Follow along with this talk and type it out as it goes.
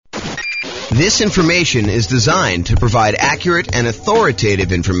This information is designed to provide accurate and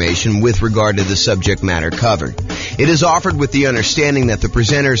authoritative information with regard to the subject matter covered. It is offered with the understanding that the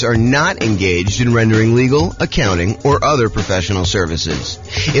presenters are not engaged in rendering legal, accounting, or other professional services.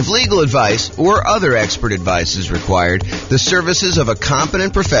 If legal advice or other expert advice is required, the services of a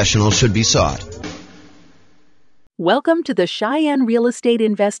competent professional should be sought. Welcome to the Cheyenne Real Estate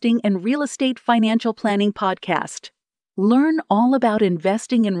Investing and Real Estate Financial Planning Podcast. Learn all about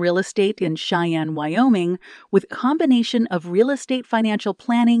investing in real estate in Cheyenne, Wyoming, with a combination of real estate financial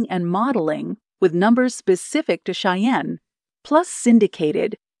planning and modeling with numbers specific to Cheyenne, plus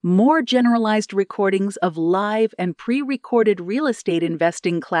syndicated, more generalized recordings of live and pre-recorded real estate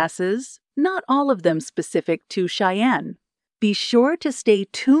investing classes, not all of them specific to Cheyenne. Be sure to stay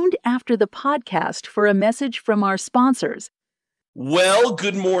tuned after the podcast for a message from our sponsors. Well,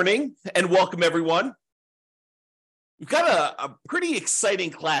 good morning and welcome, everyone. We've got a pretty exciting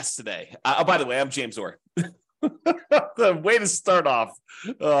class today. By the way, I'm James Orr. The way to start off.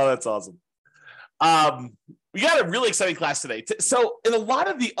 Oh, that's awesome. We got a really exciting class today. So in a lot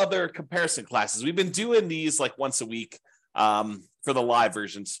of the other comparison classes, we've been doing these like once a week for the live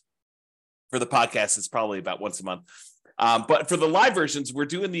versions. For the podcast, it's probably about once a month. But for the live versions, we're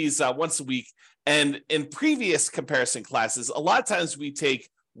doing these once a week. And in previous comparison classes, a lot of times we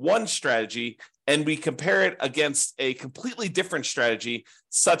take one strategy and we compare it against a completely different strategy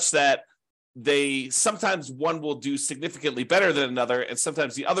such that sometimes one will do significantly better than another, and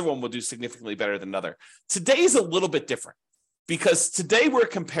sometimes the other one will do significantly better than another. Today's a little bit different because today we're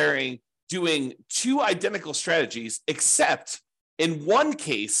comparing doing two identical strategies, except in one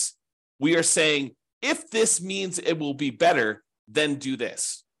case, we are saying, if this means it will be better, then do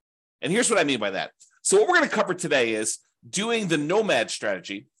this. And here's what I mean by that. So what we're going to cover today is doing the nomad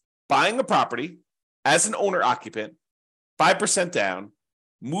strategy, buying a property as an owner-occupant, 5% down,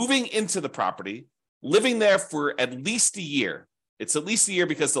 moving into the property, living there for at least a year. It's at least a year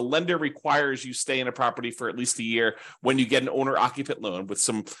because the lender requires you stay in a property for at least a year when you get an owner-occupant loan, with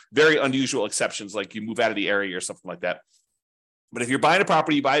some very unusual exceptions, like you move out of the area or something like that. But if you're buying a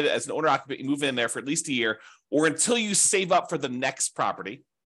property, you buy it as an owner-occupant, you move in there for at least a year, or until you save up for the next property.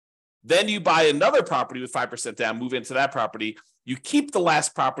 Then you buy another property with 5% down, move into that property. You keep the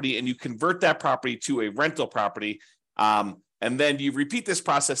last property and you convert that property to a rental property. And then you repeat this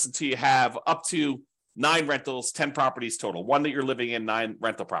process until you have up to 9 rentals, 10 properties total, one that you're living in, 9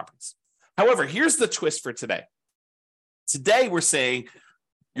 rental properties. However, here's the twist for today. Today, we're saying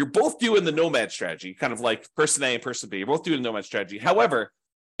you're both doing the nomad strategy, kind of like person A and person B. You're both doing the nomad strategy. However,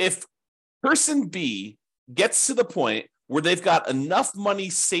 if person B gets to the point where they've got enough money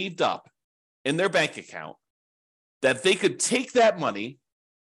saved up in their bank account that they could take that money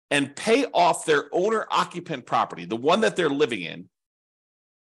and pay off their owner-occupant property, the one that they're living in,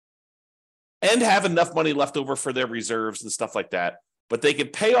 and have enough money left over for their reserves and stuff like that, but they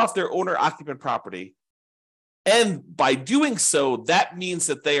could pay off their owner-occupant property. And by doing so, that means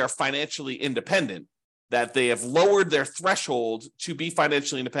that they are financially independent, that they have lowered their threshold to be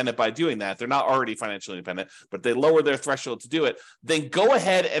financially independent by doing that. They're not already financially independent, but they lower their threshold to do it. Then go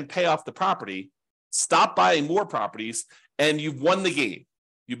ahead and pay off the property, stop buying more properties, and you've won the game.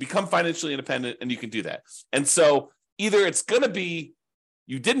 You become financially independent and you can do that. And so either it's going to be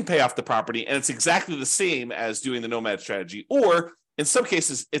you didn't pay off the property and it's exactly the same as doing the nomad strategy, or in some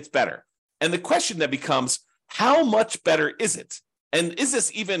cases, it's better. And the question that becomes, how much better is it? And is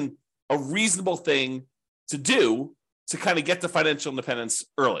this even a reasonable thing to do to kind of get to financial independence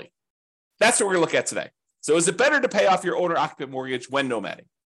early? That's what we're going to look at today. So is it better to pay off your owner-occupant mortgage when nomading?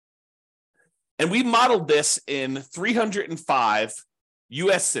 And we modeled this in 305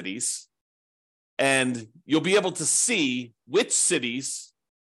 U.S. cities, and you'll be able to see which cities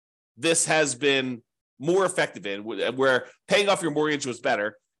this has been more effective in, where paying off your mortgage was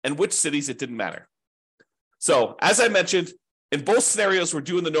better, and which cities it didn't matter. So, as I mentioned, in both scenarios, we're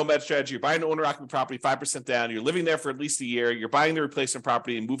doing the nomad strategy. You're buying an owner-occupant property, 5% down. You're living there for at least a year. You're buying the replacement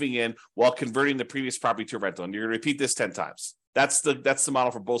property and moving in while converting the previous property to a rental. And you're going to repeat this 10 times. That's the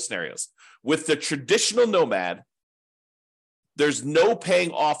model for both scenarios. With the traditional nomad, there's no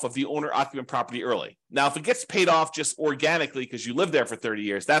paying off of the owner-occupant property early. Now, if it gets paid off just organically because you lived there for 30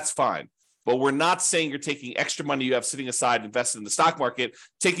 years, that's fine. But we're not saying you're taking extra money you have sitting aside, invested in the stock market,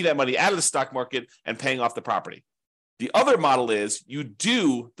 taking that money out of the stock market and paying off the property. The other model is you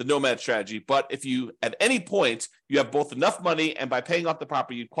do the nomad strategy, but if you, at any point, you have both enough money and by paying off the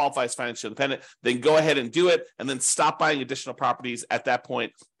property, you qualify as financially independent, then go ahead and do it and then stop buying additional properties at that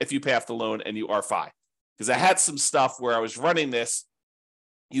point if you pay off the loan and you are fine. Because I had some stuff where I was running this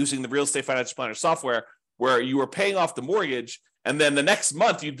using the real estate financial planner software where you were paying off the mortgage and then the next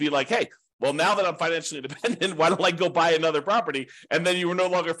month you'd be like, hey, Well, now that I'm financially independent, why don't I go buy another property? And then you were no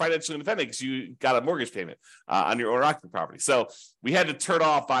longer financially independent because you got a mortgage payment on your owner-occupant property. So we had to turn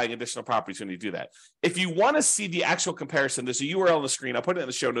off buying additional properties when you do that. If you want to see the actual comparison, there's a URL on the screen. I'll put it in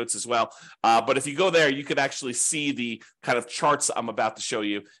the show notes as well. But if you go there, you could actually see the kind of charts I'm about to show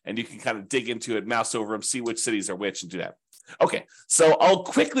you, and you can kind of dig into it, mouse over them, see which cities are which, and do that. Okay, so I'll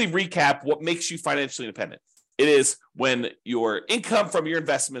quickly recap what makes you financially independent. It is when your income from your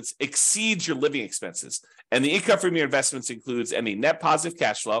investments exceeds your living expenses. And the income from your investments includes any net positive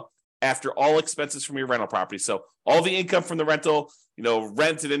cash flow after all expenses from your rental property. So all the income from the rental,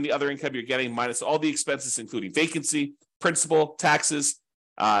 rent and any other income you're getting minus all the expenses, including vacancy, principal, taxes,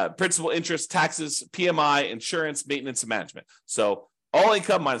 principal, interest, taxes, PMI, insurance, maintenance, and management. So all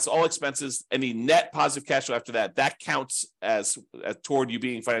income minus all expenses, any net positive cash flow after that counts as toward you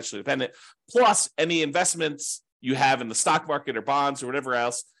being financially independent, plus any investments you have in the stock market or bonds or whatever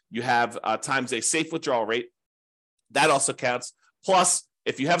else you have times a safe withdrawal rate. That also counts. Plus,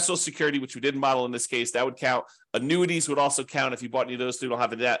 if you have Social Security, which we didn't model in this case, that would count. Annuities would also count if you bought any of those. So you don't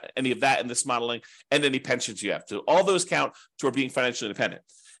have any of that in this modeling, and any pensions you have. So all those count toward being financially independent.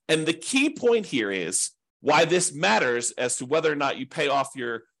 And the key point here is why this matters as to whether or not you pay off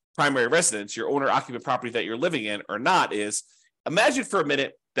your primary residence, your owner-occupant property that you're living in or not, is imagine for a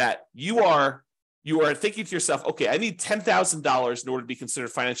minute that you are thinking to yourself, okay, I need $10,000 in order to be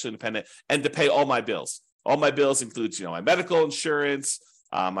considered financially independent and to pay all my bills. All my bills includes, my medical insurance,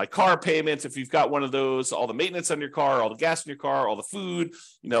 my car payments, if you've got one of those, all the maintenance on your car, all the gas in your car, all the food,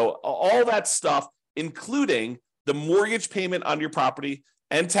 all that stuff, including the mortgage payment on your property,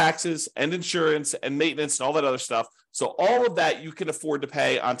 and taxes and insurance and maintenance and all that other stuff. So all of that you can afford to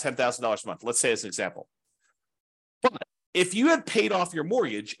pay on $10,000 a month, let's say as an example. But if you had paid off your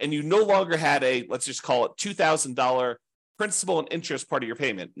mortgage and you no longer had let's just call it $2,000 principal and interest part of your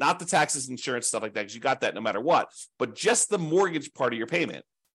payment, not the taxes, insurance, stuff like that, because you got that no matter what, but just the mortgage part of your payment,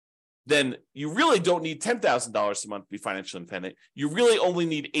 then you really don't need $10,000 a month to be financially independent. You really only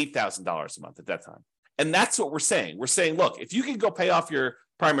need $8,000 a month at that time. And that's what we're saying. We're saying, look, if you can go pay off your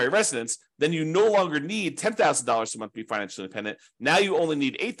primary residence, then you no longer need $10,000 a month to be financially independent. Now you only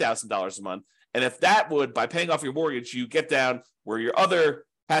need $8,000 a month. And if that would, by paying off your mortgage, you get down where your other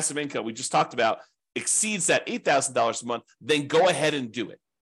passive income we just talked about exceeds that $8,000 a month, then go ahead and do it.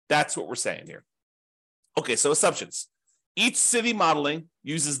 That's what we're saying here. Okay, so assumptions. Each city modeling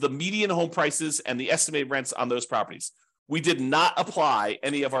uses the median home prices and the estimated rents on those properties. We did not apply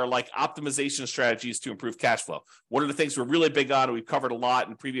any of our optimization strategies to improve cash flow. One of the things we're really big on, and we've covered a lot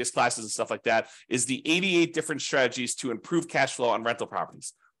in previous classes and stuff like that, is the 88 different strategies to improve cash flow on rental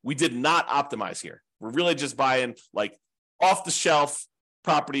properties. We did not optimize here. We're really just buying off-the-shelf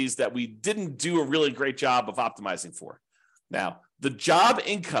properties that we didn't do a really great job of optimizing for. Now, the job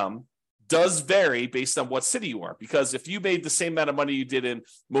income does vary based on what city you are, because if you made the same amount of money you did in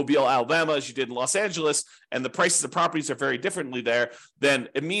Mobile, Alabama as you did in Los Angeles, and the prices of properties are very differently there, then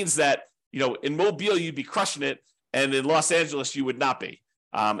it means that, in Mobile, you'd be crushing it, and in Los Angeles, you would not be.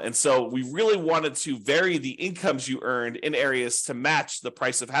 And so we really wanted to vary the incomes you earned in areas to match the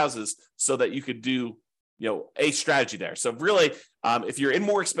price of houses so that you could do, a strategy there. So really, if you're in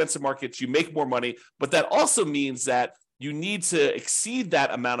more expensive markets, you make more money, but that also means that you need to exceed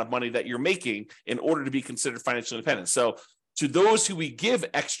that amount of money that you're making in order to be considered financially independent. So to those who we give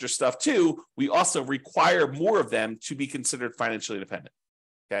extra stuff to, we also require more of them to be considered financially independent.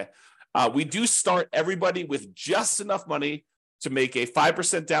 Okay. We do start everybody with just enough money to make a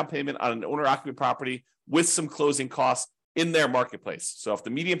 5% down payment on an owner-occupant property with some closing costs in their marketplace. So if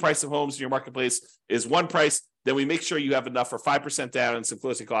the median price of homes in your marketplace is one price, then we make sure you have enough for 5% down and some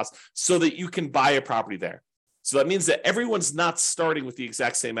closing costs so that you can buy a property there. So that means that everyone's not starting with the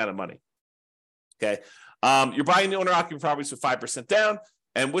exact same amount of money. Okay. You're buying the owner-occupant properties with 5% down,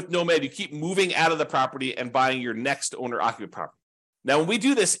 and with Nomad, you keep moving out of the property and buying your next owner-occupant property. Now, when we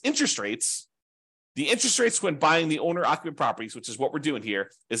do this, the interest rates when buying the owner-occupant properties, which is what we're doing here,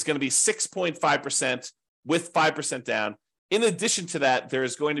 is going to be 6.5% with 5% down. In addition to that, there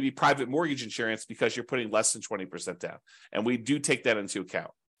is going to be private mortgage insurance because you're putting less than 20% down. And we do take that into account.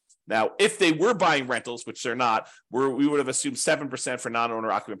 Now, if they were buying rentals, which they're not, we would have assumed 7% for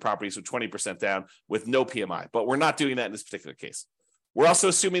non-owner occupant properties with 20% down with no PMI. But we're not doing that in this particular case. We're also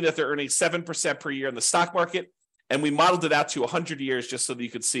assuming that they're earning 7% per year in the stock market. And we modeled it out to 100 years just so that you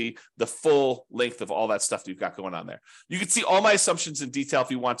could see the full length of all that stuff that you've got going on there. You can see all my assumptions in detail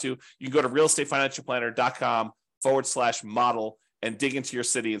if you want to. You can go to realestatefinancialplanner.com/model and dig into your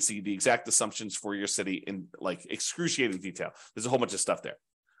city and see the exact assumptions for your city in excruciating detail. There's a whole bunch of stuff there.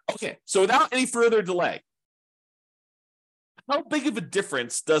 Okay, so without any further delay, how big of a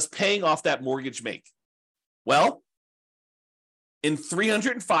difference does paying off that mortgage make? Well, in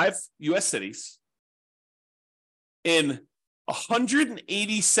 305 US cities, in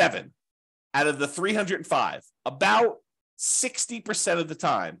 187 out of the 305, about 60% of the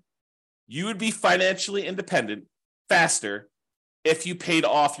time, you would be financially independent faster if you paid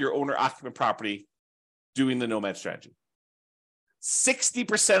off your owner-occupant property doing the nomad strategy.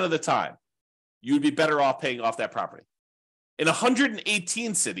 60% of the time, you would be better off paying off that property. In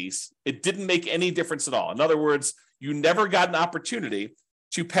 118 cities, it didn't make any difference at all. In other words, you never got an opportunity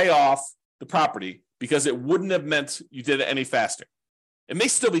to pay off the property because it wouldn't have meant you did it any faster. It may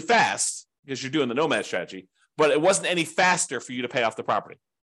still be fast because you're doing the nomad strategy, but it wasn't any faster for you to pay off the property.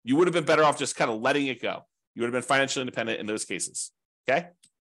 You would have been better off just kind of letting it go. You would have been financially independent in those cases, okay?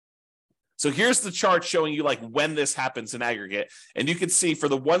 So here's the chart showing you like when this happens in aggregate. And you can see for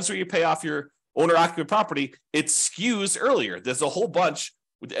the ones where you pay off your owner-occupant property, it skews earlier. There's a whole bunch.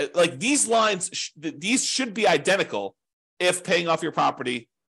 Like these lines, these should be identical if paying off your property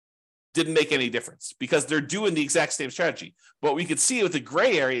didn't make any difference because they're doing the exact same strategy. But we could see with the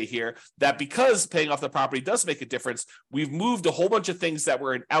gray area here that because paying off the property does make a difference, we've moved a whole bunch of things that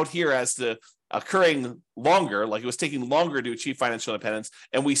were out here as to occurring longer, like it was taking longer to achieve financial independence,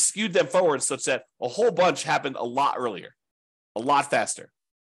 and we skewed them forward such that a whole bunch happened a lot earlier, a lot faster.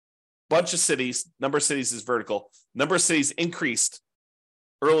 Bunch of cities, number of cities is vertical, number of cities increased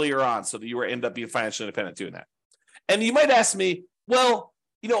earlier on so that you were end up being financially independent doing that. And you might ask me, well,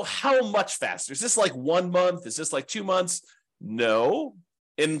 you know, how much faster? Is this like 1 month? Is this like 2 months? No.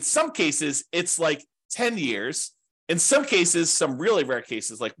 In some cases, it's like 10 years. In some cases, some really rare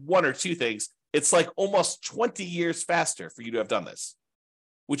cases, like 1 or 2 things, it's like almost 20 years faster for you to have done this,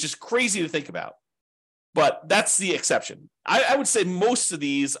 which is crazy to think about. But that's the exception. I would say most of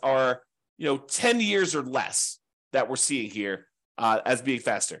these are, 10 years or less that we're seeing here as being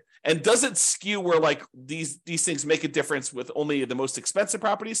faster. And does it skew where like these things make a difference with only the most expensive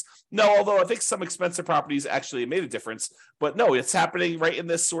properties? No, although I think some expensive properties actually made a difference. But no, it's happening right in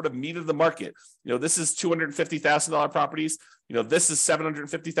this sort of meat of the market. This is $250,000 properties. This is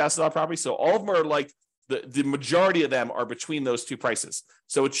 $750,000 properties. So all of them are like the majority of them are between those two prices.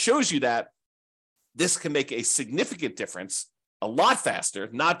 So it shows you that this can make a significant difference a lot faster,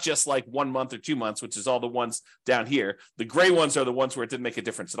 not just like 1 month or 2 months, which is all the ones down here. The gray ones are the ones where it didn't make a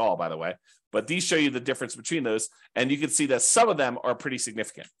difference at all, by the way. But these show you the difference between those. And you can see that some of them are pretty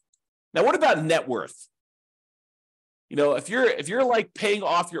significant. Now, what about net worth? If you're like paying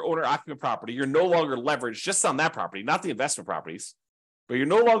off your owner-occupant property, you're no longer leveraged just on that property, not the investment properties, but you're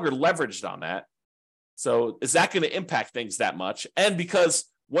no longer leveraged on that. So is that going to impact things that much? And because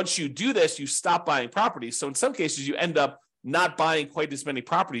once you do this, you stop buying properties. So in some cases, you end up not buying quite as many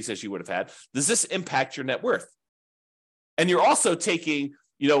properties as you would have had. Does this impact your net worth? And you're also taking,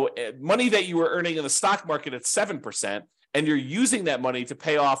 money that you were earning in the stock market at 7%, and you're using that money to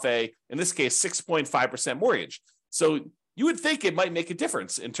pay off in this case, 6.5% mortgage. So you would think it might make a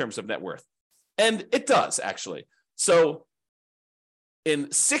difference in terms of net worth. And it does, actually. So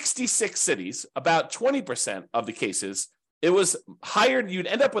in 66 cities, about 20% of the cases, it was higher. You'd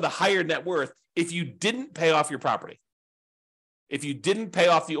end up with a higher net worth if you didn't pay off your property. If you didn't pay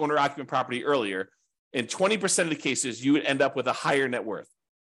off the owner-occupant property earlier, in 20% of the cases, you would end up with a higher net worth.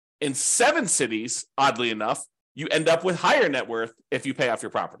 In 7 cities, oddly enough, you end up with higher net worth if you pay off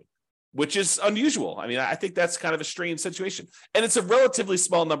your property, which is unusual. I mean, I think that's kind of a strange situation. And it's a relatively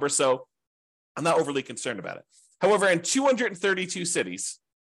small number, so I'm not overly concerned about it. However, in 232 cities,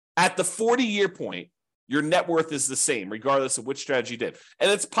 at the 40-year point, your net worth is the same, regardless of which strategy you did. And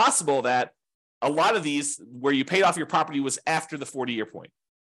it's possible that a lot of these where you paid off your property was after the 40-year point,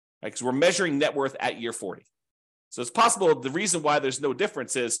 right? Because we're measuring net worth at year 40. So it's possible the reason why there's no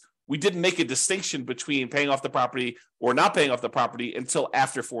difference is we didn't make a distinction between paying off the property or not paying off the property until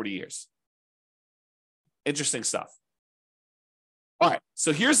after 40 years. Interesting stuff. All right,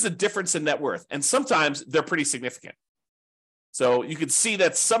 so here's the difference in net worth. And sometimes they're pretty significant. So you can see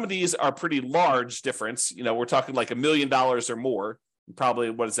that some of these are pretty large difference. We're talking like $1 million or more. Probably,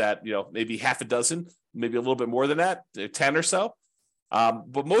 what is that? Maybe half a dozen, maybe a little bit more than that, 10 or so.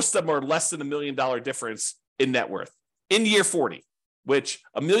 But most of them are less than $1 million difference in net worth in year 40, which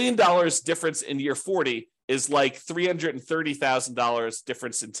 $1 million difference in year 40 is like $330,000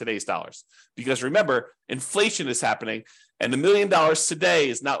 difference in today's dollars. Because remember, inflation is happening, and $1 million today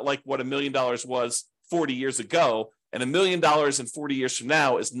is not like what $1 million was 40 years ago, and $1 million in 40 years from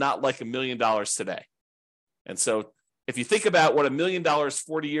now is not like $1 million today. And so if you think about what $1 million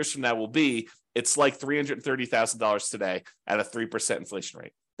 40 years from now will be, it's like $330,000 today at a 3% inflation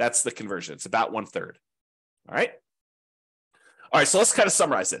rate. That's the conversion. It's about 1/3. All right. All right, so let's kind of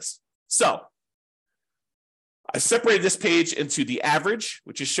summarize this. So I separated this page into the average,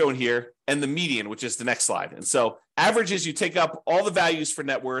 which is shown here, and the median, which is the next slide. And so average is you take up all the values for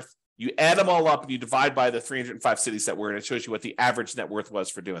net worth, you add them all up, and you divide by the 305 cities that we're in. It shows you what the average net worth was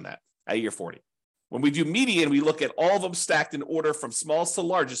for doing that at year 40. When we do median, we look at all of them stacked in order from smallest to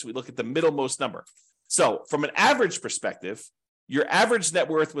largest. We look at the middlemost number. So from an average perspective, your average net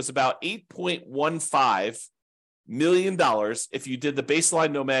worth was about $8.15 million if you did the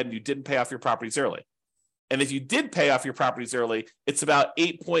baseline nomad and you didn't pay off your properties early. And if you did pay off your properties early, it's about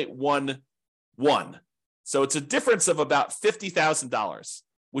 8.11. So it's a difference of about $50,000,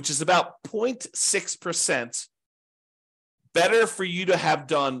 which is about 0.6% better for you to have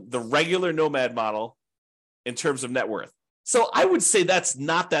done the regular nomad model in terms of net worth. So I would say that's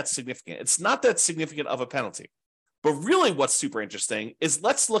not that significant. It's not that significant of a penalty. But really what's super interesting is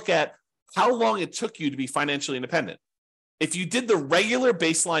let's look at how long it took you to be financially independent. If you did the regular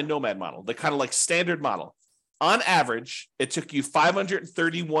baseline nomad model, the kind of like standard model, on average, it took you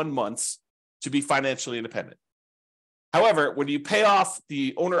 531 months to be financially independent. However, when you pay off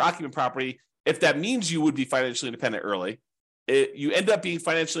the owner-occupant property, if that means you would be financially independent early, you end up being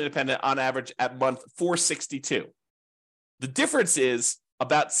financially independent on average at month 462. The difference is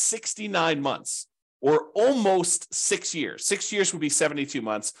about 69 months or almost 6 years. 6 years would be 72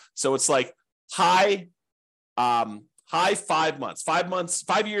 months. So it's like high 5 months,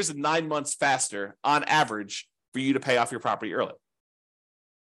 5 years and 9 months faster on average for you to pay off your property early.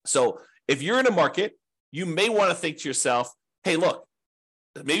 So if you're in a market, you may want to think to yourself, hey, look,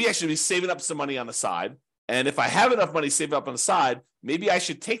 maybe I should be saving up some money on the side. And if I have enough money saved up on the side, maybe I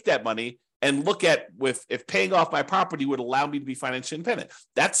should take that money and look at if paying off my property would allow me to be financially independent.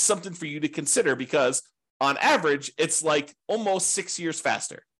 That's something for you to consider because on average, it's like almost 6 years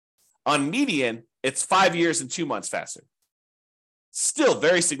faster. On median, it's 5 years and 2 months faster. Still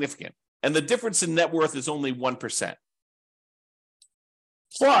very significant. And the difference in net worth is only 1%.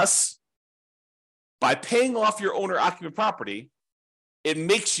 Plus, by paying off your owner-occupant property, it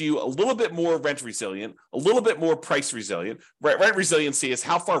makes you a little bit more rent resilient, a little bit more price resilient. Rent resiliency is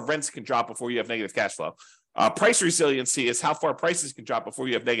how far rents can drop before you have negative cash flow. Price resiliency is how far prices can drop before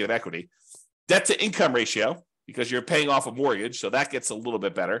you have negative equity. Debt to income ratio, because you're paying off a mortgage, so that gets a little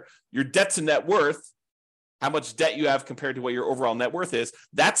bit better. Your debt to net worth, how much debt you have compared to what your overall net worth is,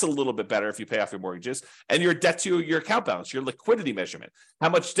 that's a little bit better if you pay off your mortgages. And your debt to your account balance, your liquidity measurement, how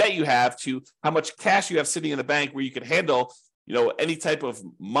much debt you have to how much cash you have sitting in the bank where you can handle any type of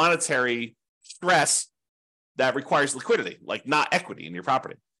monetary stress that requires liquidity, like not equity in your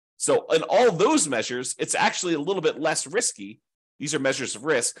property. So in all those measures, it's actually a little bit less risky. These are measures of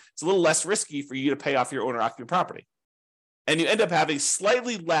risk. It's a little less risky for you to pay off your owner-occupant property. And you end up having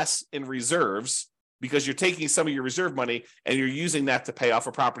slightly less in reserves because you're taking some of your reserve money and you're using that to pay off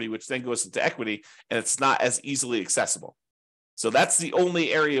a property, which then goes into equity, and it's not as easily accessible. So that's the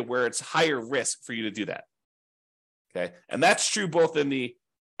only area where it's higher risk for you to do that. Okay, and that's true both in the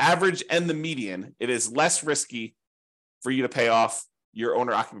average and the median. It is less risky for you to pay off your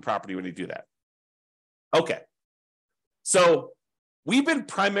owner-occupant property when you do that. Okay, so we've been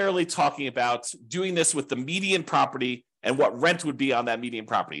primarily talking about doing this with the median property and what rent would be on that median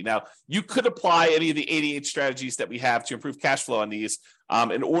property. Now, you could apply any of the 88 strategies that we have to improve cash flow on these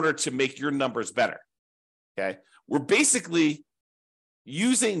in order to make your numbers better. Okay, we're basically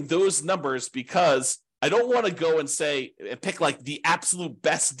using those numbers because I don't want to go and pick like the absolute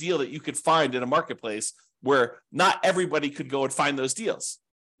best deal that you could find in a marketplace where not everybody could go and find those deals.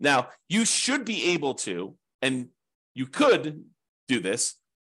 Now, you should be able to, and you could do this,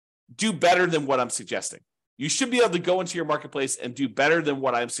 do better than what I'm suggesting. You should be able to go into your marketplace and do better than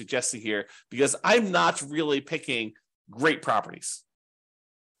what I'm suggesting here because I'm not really picking great properties.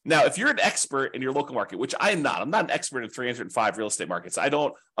 Now, if you're an expert in your local market, which I am not, I'm not an expert in 305 real estate markets. I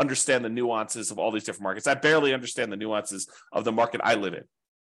don't understand the nuances of all these different markets. I barely understand the nuances of the market I live in.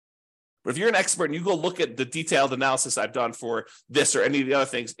 But if you're an expert and you go look at the detailed analysis I've done for this or any of the other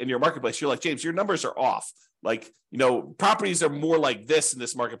things in your marketplace, you're like, James, your numbers are off. Like, properties are more like this in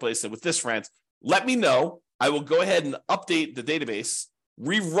this marketplace than with this rent. Let me know. I will go ahead and update the database,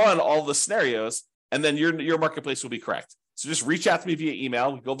 rerun all the scenarios, and then your marketplace will be correct. So just reach out to me via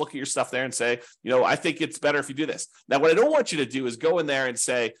email, go look at your stuff there and say, I think it's better if you do this. Now, what I don't want you to do is go in there and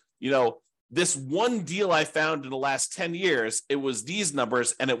say, this one deal I found in the last 10 years, it was these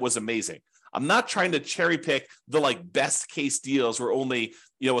numbers and it was amazing. I'm not trying to cherry pick the best case deals where only,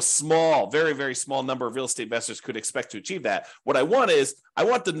 a small, very, very small number of real estate investors could expect to achieve that. What I want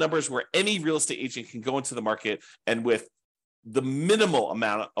the numbers where any real estate agent can go into the market and with the minimal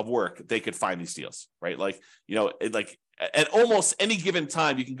amount of work, they could find these deals, right? At almost any given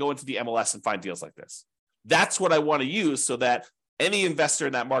time, you can go into the MLS and find deals like this. That's what I want to use so that any investor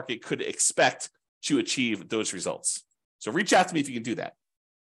in that market could expect to achieve those results. So reach out to me if you can do that.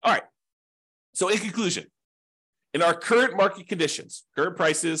 All right. So in conclusion, in our current market conditions, current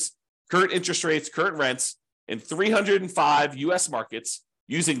prices, current interest rates, current rents, in 305 U.S. markets,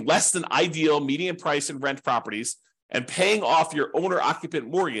 using less than ideal median price and rent properties and paying off your owner-occupant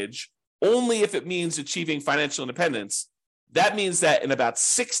mortgage only if it means achieving financial independence, that means that in about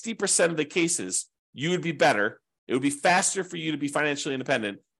 60% of the cases, you would be better. It would be faster for you to be financially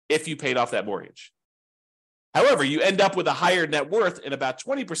independent if you paid off that mortgage. However, you end up with a higher net worth in about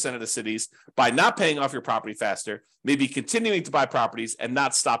 20% of the cities by not paying off your property faster, maybe continuing to buy properties and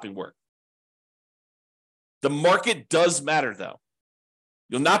not stopping work. The market does matter, though.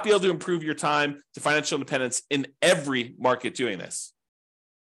 You'll not be able to improve your time to financial independence in every market doing this.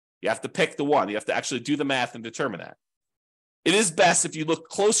 You have to pick the one. You have to actually do the math and determine that. It is best if you look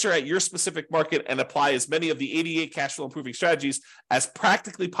closer at your specific market and apply as many of the 88 cash flow improving strategies as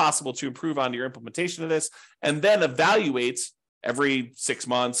practically possible to improve on your implementation of this, and then evaluate every 6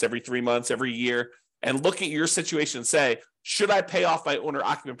 months, every 3 months, every year, and look at your situation and say, should I pay off my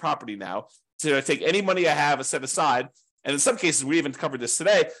owner-occupant property now? Should I take any money I have and set aside? And in some cases, we even covered this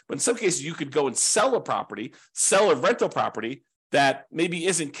today, but in some cases, you could go and sell a property, sell a rental property that maybe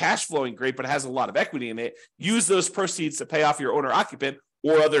isn't cash flowing great, but has a lot of equity in it. Use those proceeds to pay off your owner-occupant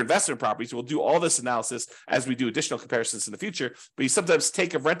or other investment properties. We'll do all this analysis as we do additional comparisons in the future. But you sometimes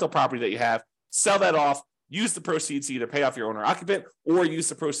take a rental property that you have, sell that off, use the proceeds to either pay off your owner-occupant or use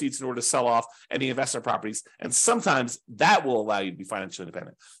the proceeds in order to sell off any investment properties. And sometimes that will allow you to be financially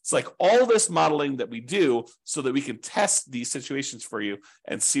independent. It's like all this modeling that we do so that we can test these situations for you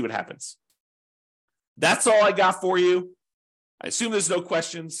and see what happens. That's all I got for you. I assume there's no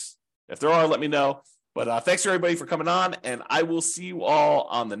questions. If there are, let me know. But thanks everybody for coming on, and I will see you all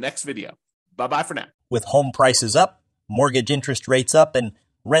on the next video. Bye-bye for now. With home prices up, mortgage interest rates up, and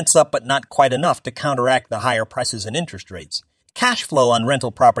rents up but not quite enough to counteract the higher prices and interest rates, cash flow on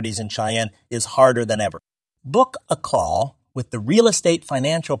rental properties in Cheyenne is harder than ever. Book a call with the Real Estate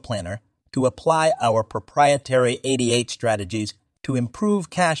Financial Planner to apply our proprietary 88 strategies to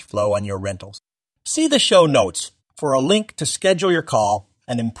improve cash flow on your rentals. See the show notes for a link to schedule your call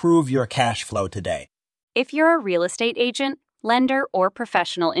and improve your cash flow today. If you're a real estate agent, lender, or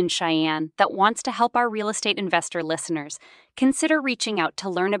professional in Cheyenne that wants to help our real estate investor listeners, consider reaching out to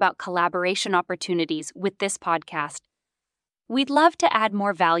learn about collaboration opportunities with this podcast. We'd love to add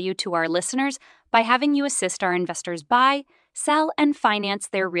more value to our listeners by having you assist our investors buy, sell, and finance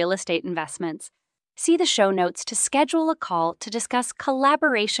their real estate investments. See the show notes to schedule a call to discuss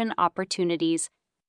collaboration opportunities.